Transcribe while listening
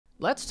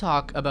Let's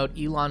talk about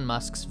Elon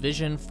Musk's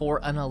vision for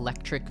an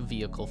electric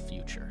vehicle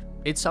future.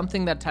 It's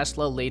something that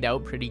Tesla laid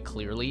out pretty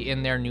clearly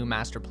in their new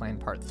Master Plan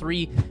Part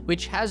 3,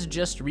 which has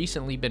just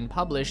recently been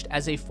published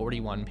as a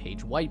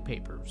 41-page white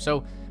paper,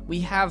 so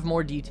we have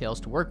more details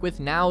to work with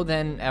now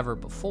than ever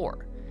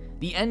before.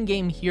 The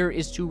endgame here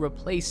is to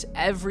replace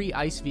every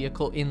ICE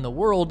vehicle in the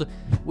world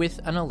with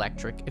an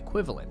electric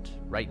equivalent.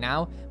 Right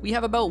now, we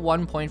have about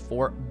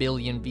 1.4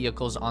 billion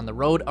vehicles on the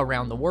road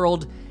around the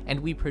world, and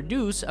we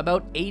produce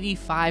about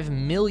 85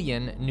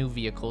 million new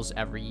vehicles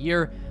every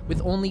year,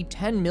 with only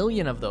 10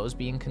 million of those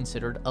being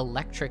considered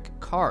electric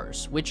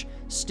cars, which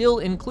still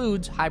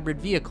includes hybrid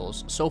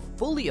vehicles, so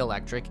fully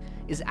electric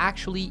is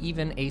actually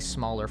even a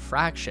smaller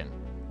fraction.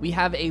 We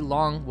have a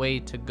long way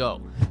to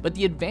go, but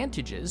the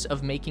advantages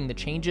of making the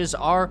changes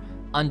are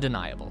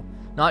undeniable.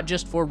 Not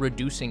just for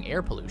reducing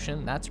air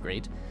pollution, that's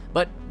great,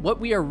 but what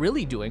we are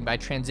really doing by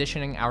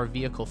transitioning our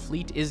vehicle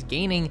fleet is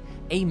gaining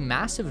a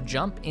massive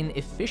jump in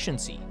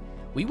efficiency.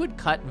 We would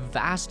cut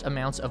vast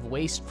amounts of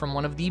waste from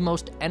one of the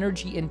most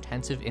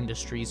energy-intensive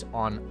industries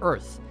on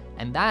Earth,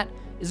 and that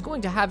is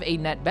going to have a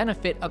net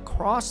benefit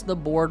across the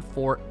board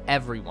for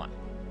everyone.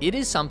 It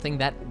is something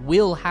that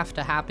will have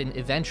to happen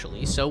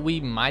eventually, so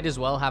we might as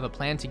well have a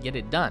plan to get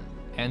it done.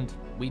 And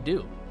we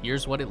do.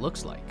 Here's what it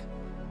looks like.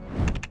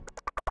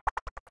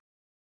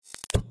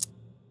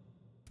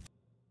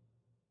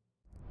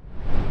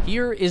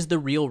 Here is the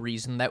real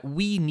reason that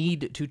we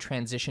need to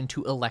transition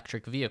to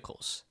electric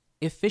vehicles: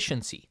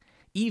 efficiency.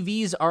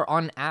 EVs are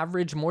on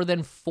average more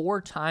than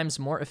 4 times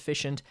more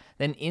efficient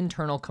than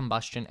internal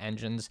combustion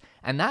engines,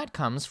 and that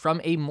comes from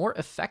a more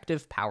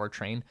effective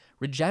powertrain,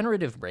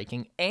 regenerative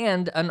braking,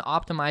 and an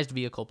optimized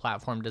vehicle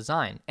platform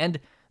design. And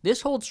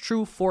this holds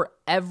true for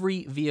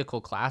every vehicle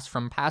class,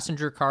 from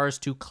passenger cars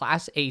to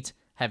Class 8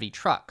 heavy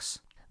trucks.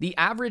 The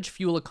average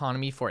fuel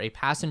economy for a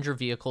passenger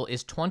vehicle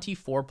is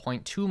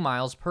 24.2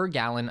 miles per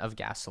gallon of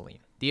gasoline.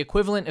 The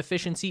equivalent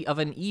efficiency of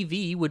an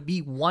EV would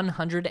be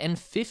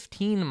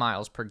 115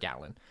 miles per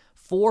gallon,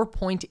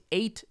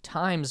 4.8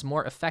 times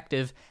more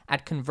effective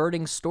at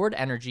converting stored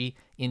energy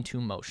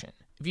into motion.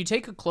 If you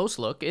take a close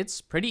look,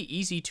 it's pretty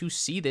easy to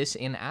see this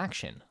in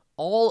action.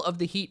 All of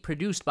the heat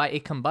produced by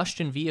a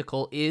combustion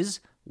vehicle is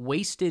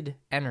wasted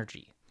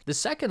energy. The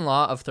second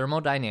law of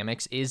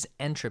thermodynamics is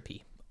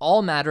entropy.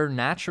 All matter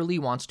naturally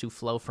wants to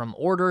flow from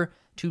order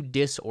to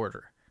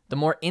disorder. The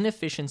more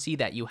inefficiency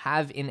that you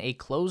have in a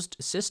closed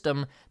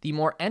system, the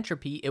more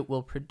entropy it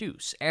will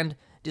produce, and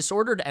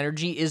disordered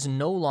energy is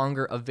no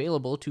longer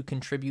available to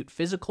contribute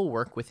physical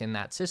work within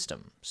that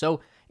system.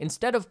 So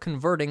instead of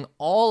converting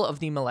all of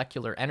the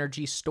molecular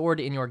energy stored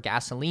in your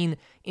gasoline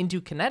into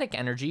kinetic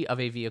energy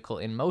of a vehicle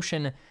in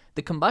motion,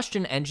 the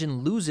combustion engine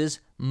loses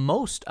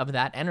most of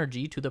that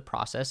energy to the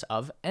process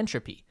of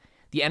entropy.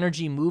 The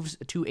energy moves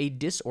to a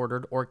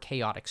disordered or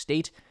chaotic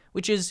state,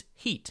 which is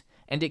heat,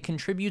 and it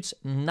contributes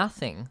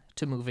nothing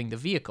to moving the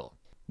vehicle.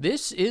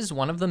 This is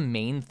one of the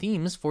main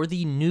themes for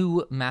the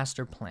new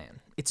master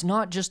plan. It's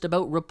not just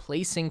about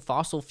replacing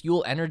fossil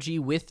fuel energy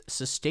with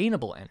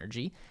sustainable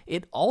energy,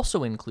 it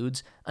also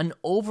includes an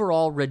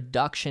overall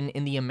reduction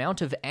in the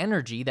amount of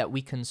energy that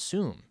we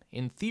consume.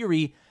 In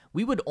theory,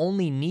 we would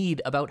only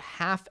need about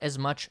half as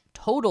much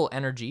total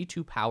energy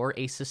to power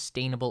a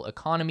sustainable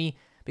economy,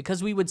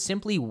 because we would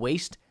simply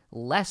waste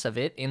less of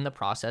it in the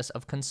process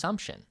of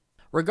consumption.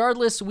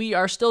 Regardless, we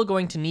are still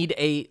going to need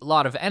a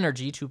lot of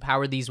energy to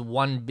power these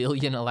 1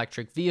 billion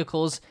electric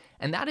vehicles,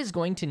 and that is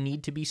going to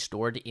need to be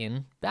stored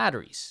in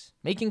batteries.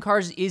 Making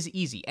cars is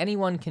easy.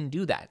 Anyone can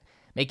do that.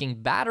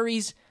 Making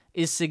batteries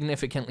is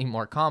significantly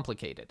more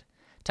complicated.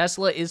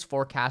 Tesla is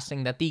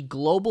forecasting that the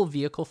global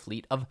vehicle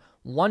fleet of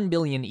 1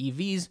 billion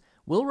EVs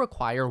will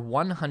require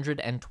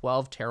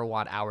 112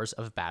 terawatt hours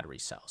of battery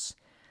cells.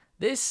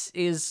 This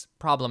is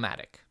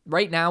problematic.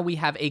 Right now, we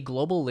have a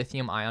global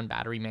lithium-ion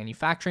battery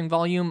manufacturing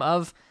volume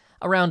of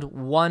around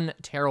 1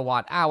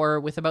 terawatt hour,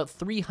 with about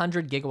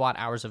 300 gigawatt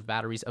hours of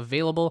batteries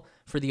available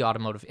for the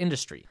automotive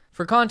industry.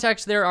 For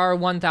context, there are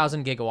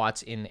 1,000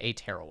 gigawatts in a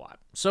terawatt.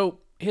 So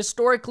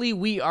historically,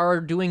 we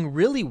are doing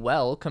really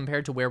well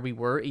compared to where we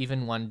were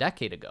even 1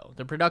 decade ago.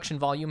 The production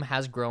volume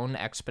has grown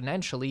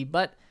exponentially,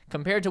 but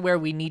compared to where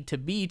we need to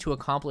be to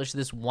accomplish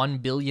this 1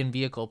 billion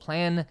vehicle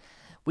plan,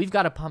 we've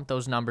got to pump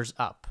those numbers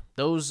up.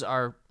 Those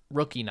are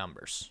rookie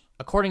numbers.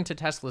 According to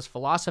Tesla's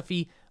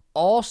philosophy,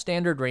 all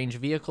standard range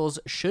vehicles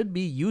should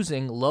be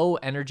using low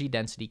energy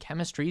density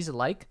chemistries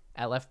like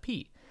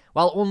LFP,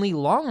 while only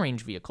long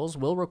range vehicles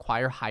will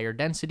require higher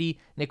density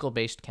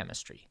nickel-based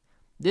chemistry.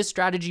 This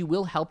strategy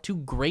will help to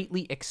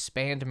greatly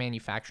expand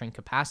manufacturing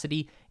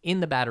capacity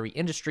in the battery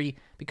industry,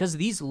 because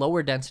these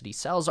lower density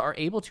cells are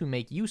able to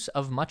make use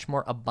of much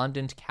more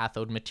abundant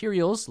cathode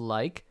materials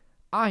like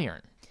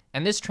iron.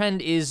 And this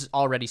trend is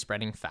already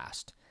spreading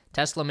fast.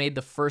 Tesla made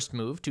the first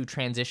move to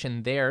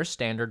transition their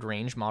standard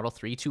range Model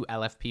 3 to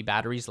LFP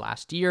batteries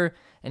last year,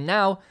 and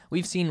now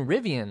we've seen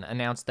Rivian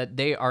announce that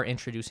they are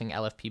introducing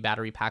LFP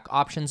battery pack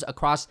options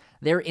across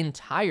their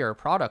entire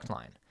product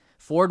line.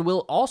 Ford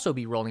will also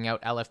be rolling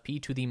out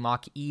LFP to the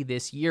Mach-E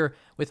this year,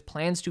 with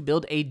plans to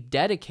build a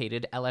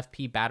dedicated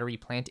LFP battery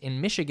plant in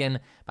Michigan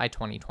by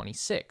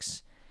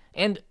 2026.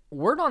 And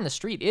word on the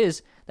street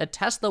is that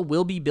Tesla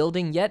will be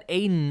building yet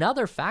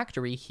another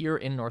factory here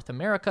in North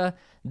America,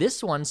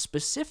 this one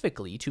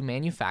specifically to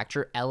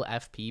manufacture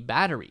LFP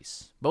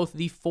batteries. Both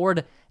the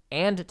Ford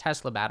and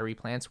Tesla battery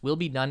plants will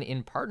be done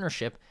in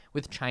partnership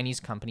with Chinese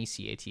company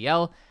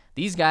CATL.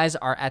 These guys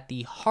are at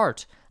the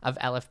heart of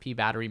LFP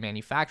battery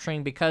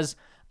manufacturing because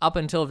up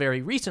until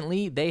very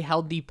recently, they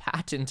held the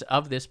patent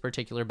of this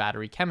particular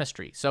battery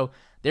chemistry. So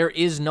there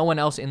is no one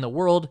else in the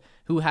world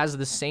who has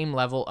the same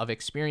level of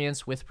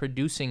experience with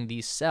producing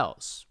these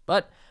cells.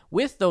 But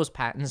with those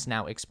patents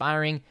now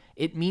expiring,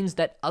 it means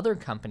that other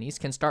companies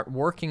can start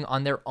working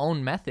on their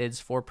own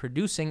methods for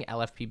producing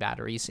LFP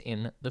batteries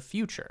in the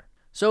future.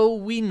 So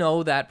we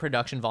know that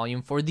production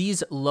volume for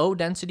these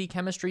low-density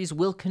chemistries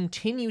will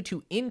continue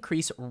to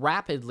increase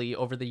rapidly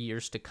over the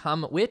years to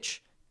come,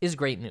 which is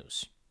great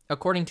news.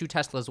 According to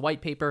Tesla's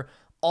white paper,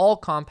 all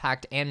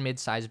compact and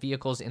mid-size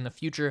vehicles in the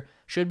future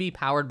should be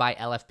powered by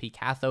LFP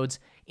cathodes,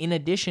 in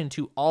addition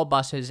to all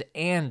buses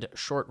and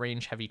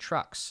short-range heavy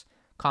trucks.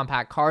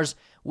 Compact cars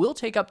will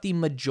take up the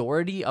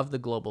majority of the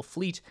global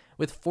fleet,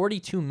 with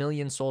 42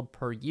 million sold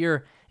per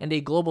year and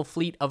a global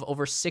fleet of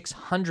over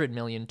 600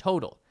 million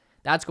total.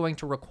 That's going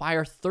to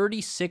require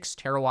 36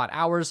 terawatt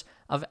hours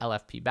of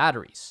LFP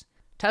batteries.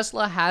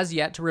 Tesla has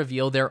yet to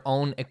reveal their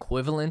own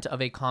equivalent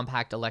of a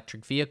compact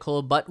electric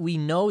vehicle, but we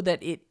know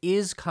that it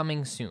is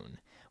coming soon.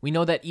 We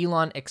know that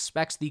Elon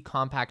expects the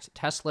compact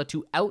Tesla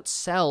to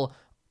outsell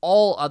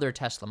all other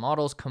Tesla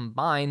models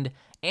combined,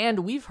 and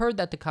we've heard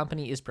that the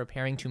company is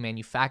preparing to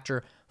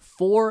manufacture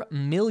 4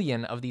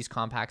 million of these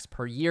compacts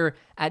per year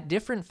at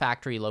different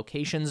factory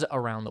locations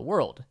around the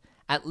world.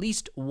 At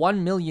least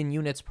 1 million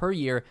units per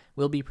year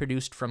will be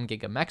produced from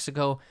Giga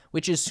Mexico,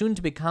 which is soon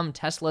to become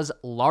Tesla's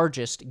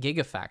largest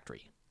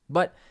gigafactory.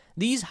 But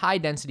these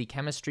high-density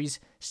chemistries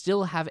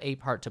still have a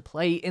part to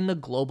play in the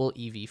global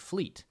EV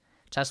fleet.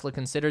 Tesla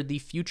considered the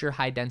future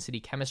high-density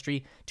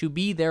chemistry to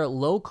be their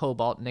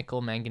low-cobalt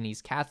nickel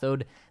manganese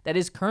cathode that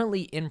is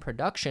currently in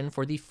production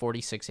for the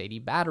 4680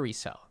 battery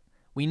cell.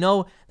 We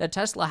know that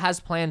Tesla has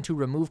planned to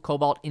remove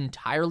cobalt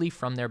entirely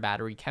from their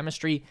battery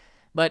chemistry,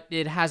 but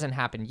it hasn't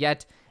happened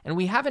yet, and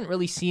we haven't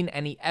really seen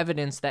any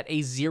evidence that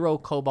a zero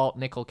cobalt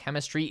nickel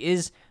chemistry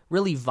is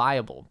really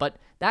viable, but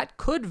that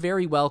could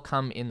very well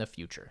come in the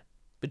future.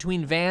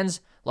 Between vans,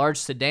 large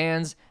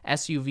sedans,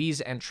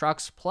 SUVs, and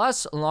trucks,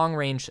 plus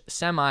long-range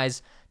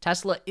semis,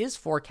 Tesla is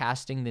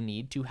forecasting the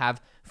need to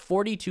have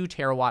 42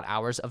 terawatt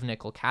hours of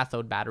nickel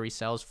cathode battery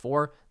cells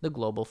for the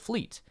global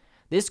fleet.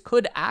 This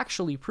could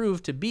actually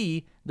prove to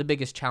be the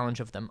biggest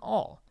challenge of them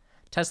all.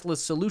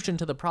 Tesla's solution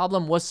to the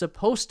problem was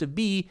supposed to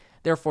be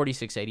their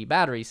 4680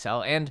 battery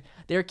cell, and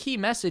their key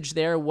message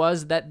there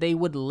was that they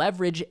would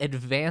leverage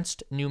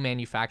advanced new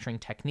manufacturing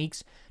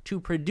techniques to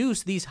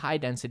produce these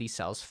high-density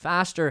cells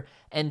faster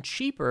and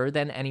cheaper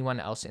than anyone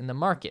else in the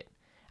market.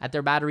 At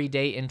their battery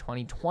day in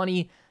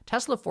 2020,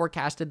 Tesla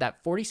forecasted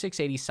that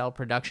 4680 cell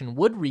production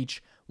would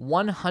reach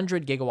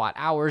 100 gigawatt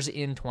hours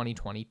in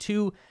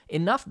 2022,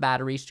 enough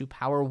batteries to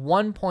power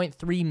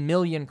 1.3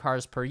 million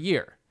cars per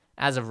year.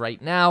 As of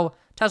right now,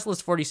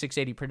 Tesla's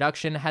 4680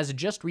 production has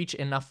just reached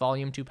enough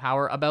volume to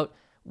power about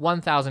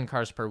 1,000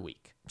 cars per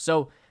week.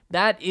 So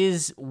that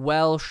is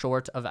well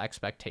short of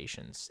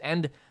expectations.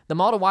 And the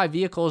Model Y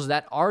vehicles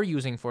that are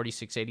using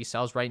 4680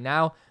 cells right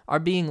now are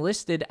being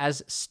listed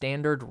as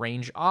standard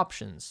range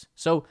options.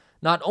 So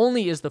not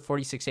only is the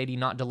 4680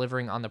 not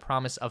delivering on the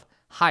promise of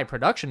high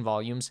production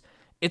volumes,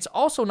 it's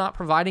also not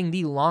providing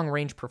the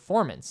long-range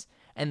performance.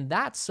 And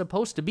that's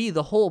supposed to be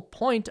the whole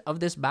point of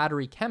this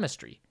battery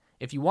chemistry.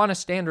 If you want a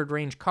standard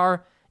range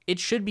car, it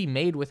should be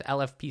made with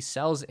LFP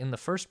cells in the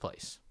first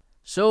place.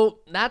 So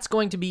that's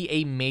going to be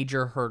a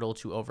major hurdle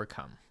to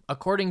overcome.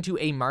 According to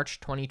a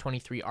March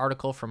 2023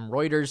 article from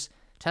Reuters,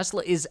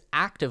 Tesla is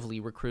actively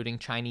recruiting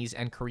Chinese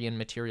and Korean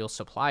material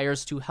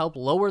suppliers to help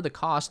lower the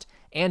cost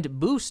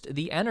and boost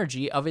the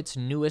energy of its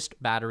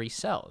newest battery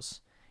cells.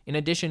 In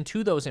addition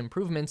to those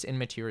improvements in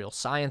material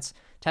science,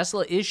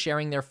 Tesla is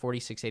sharing their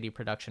 4680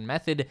 production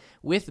method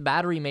with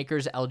battery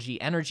makers LG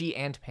Energy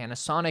and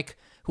Panasonic,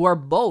 who are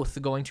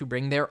both going to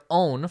bring their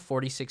own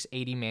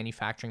 4680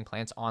 manufacturing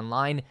plants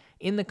online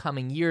in the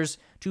coming years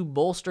to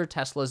bolster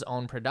Tesla's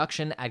own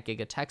production at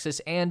Giga Texas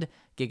and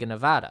Giga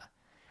Nevada.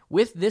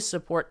 With this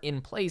support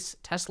in place,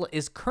 Tesla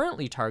is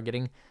currently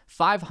targeting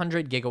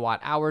 500 gigawatt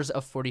hours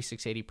of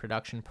 4680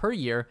 production per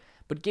year,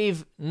 but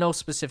gave no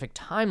specific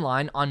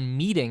timeline on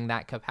meeting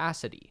that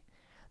capacity.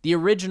 The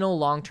original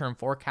long-term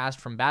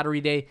forecast from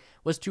Battery Day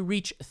was to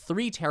reach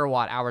 3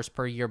 terawatt hours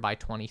per year by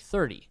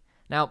 2030.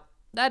 Now,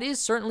 that is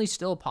certainly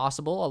still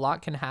possible. A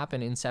lot can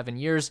happen in 7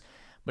 years,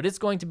 but it's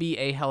going to be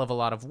a hell of a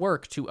lot of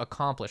work to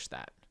accomplish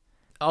that.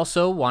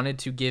 Also wanted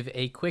to give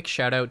a quick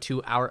shout out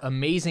to our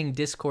amazing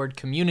Discord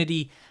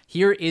community.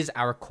 Here is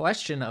our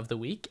question of the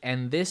week,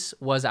 and this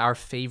was our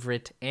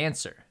favorite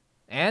answer.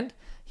 And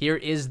here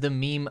is the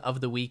meme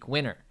of the week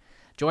winner.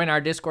 Join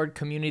our Discord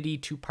community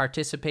to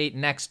participate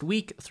next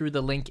week through the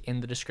link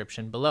in the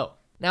description below.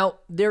 Now,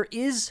 there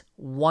is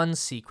one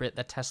secret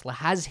that Tesla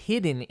has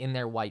hidden in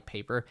their white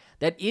paper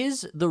that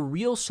is the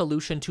real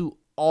solution to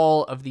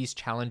all of these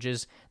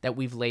challenges that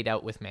we've laid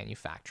out with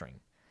manufacturing.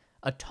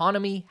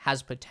 Autonomy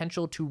has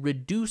potential to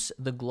reduce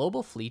the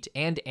global fleet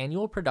and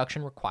annual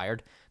production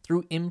required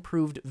through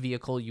improved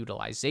vehicle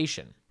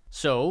utilization.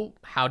 So,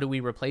 how do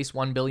we replace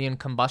 1 billion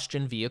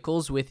combustion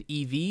vehicles with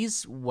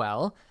EVs?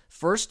 Well,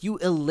 first you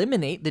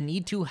eliminate the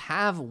need to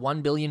have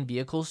 1 billion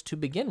vehicles to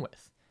begin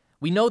with.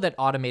 We know that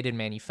automated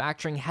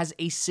manufacturing has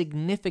a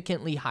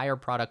significantly higher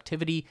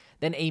productivity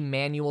than a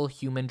manual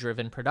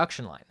human-driven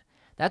production line.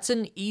 That's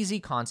an easy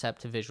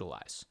concept to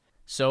visualize.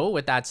 So,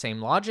 with that same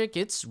logic,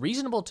 it's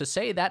reasonable to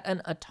say that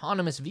an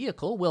autonomous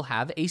vehicle will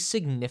have a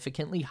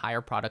significantly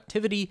higher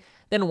productivity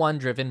than one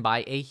driven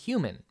by a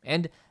human.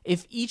 And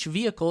if each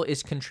vehicle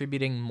is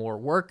contributing more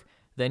work,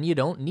 then you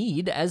don't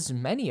need as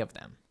many of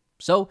them.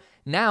 So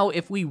now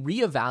if we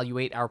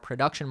reevaluate our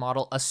production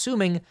model,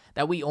 assuming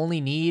that we only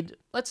need,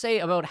 let's say,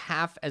 about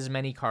half as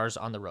many cars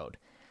on the road,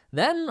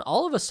 then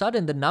all of a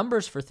sudden the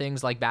numbers for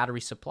things like battery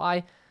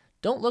supply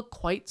don't look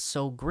quite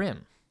so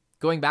grim.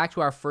 Going back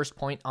to our first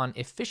point on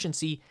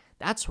efficiency,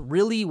 that's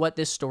really what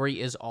this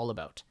story is all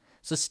about.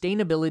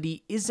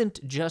 Sustainability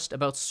isn't just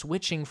about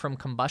switching from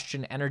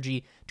combustion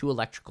energy to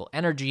electrical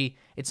energy.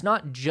 It's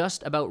not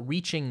just about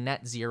reaching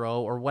net zero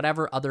or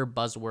whatever other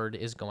buzzword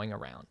is going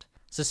around.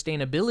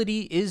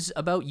 Sustainability is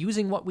about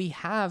using what we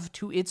have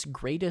to its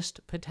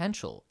greatest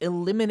potential,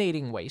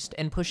 eliminating waste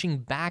and pushing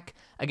back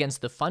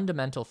against the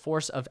fundamental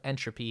force of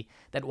entropy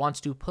that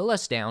wants to pull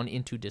us down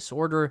into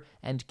disorder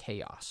and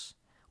chaos.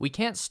 We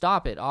can't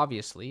stop it,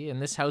 obviously. In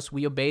this house,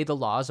 we obey the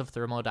laws of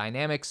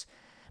thermodynamics,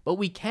 but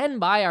we can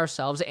buy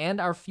ourselves and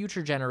our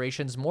future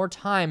generations more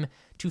time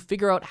to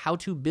figure out how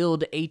to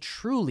build a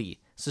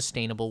truly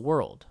sustainable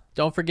world.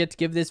 Don't forget to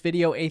give this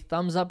video a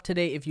thumbs up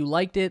today if you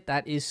liked it.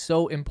 That is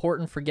so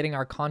important for getting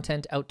our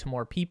content out to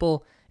more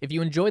people. If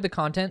you enjoy the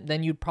content,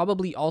 then you'd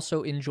probably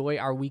also enjoy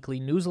our weekly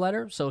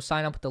newsletter, so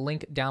sign up with the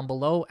link down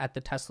below at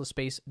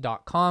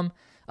theteslaspace.com.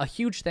 A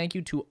huge thank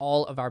you to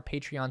all of our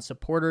Patreon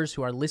supporters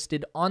who are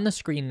listed on the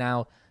screen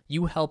now.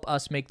 You help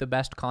us make the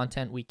best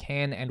content we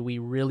can, and we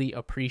really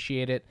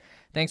appreciate it.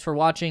 Thanks for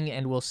watching,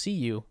 and we'll see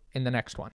you in the next one.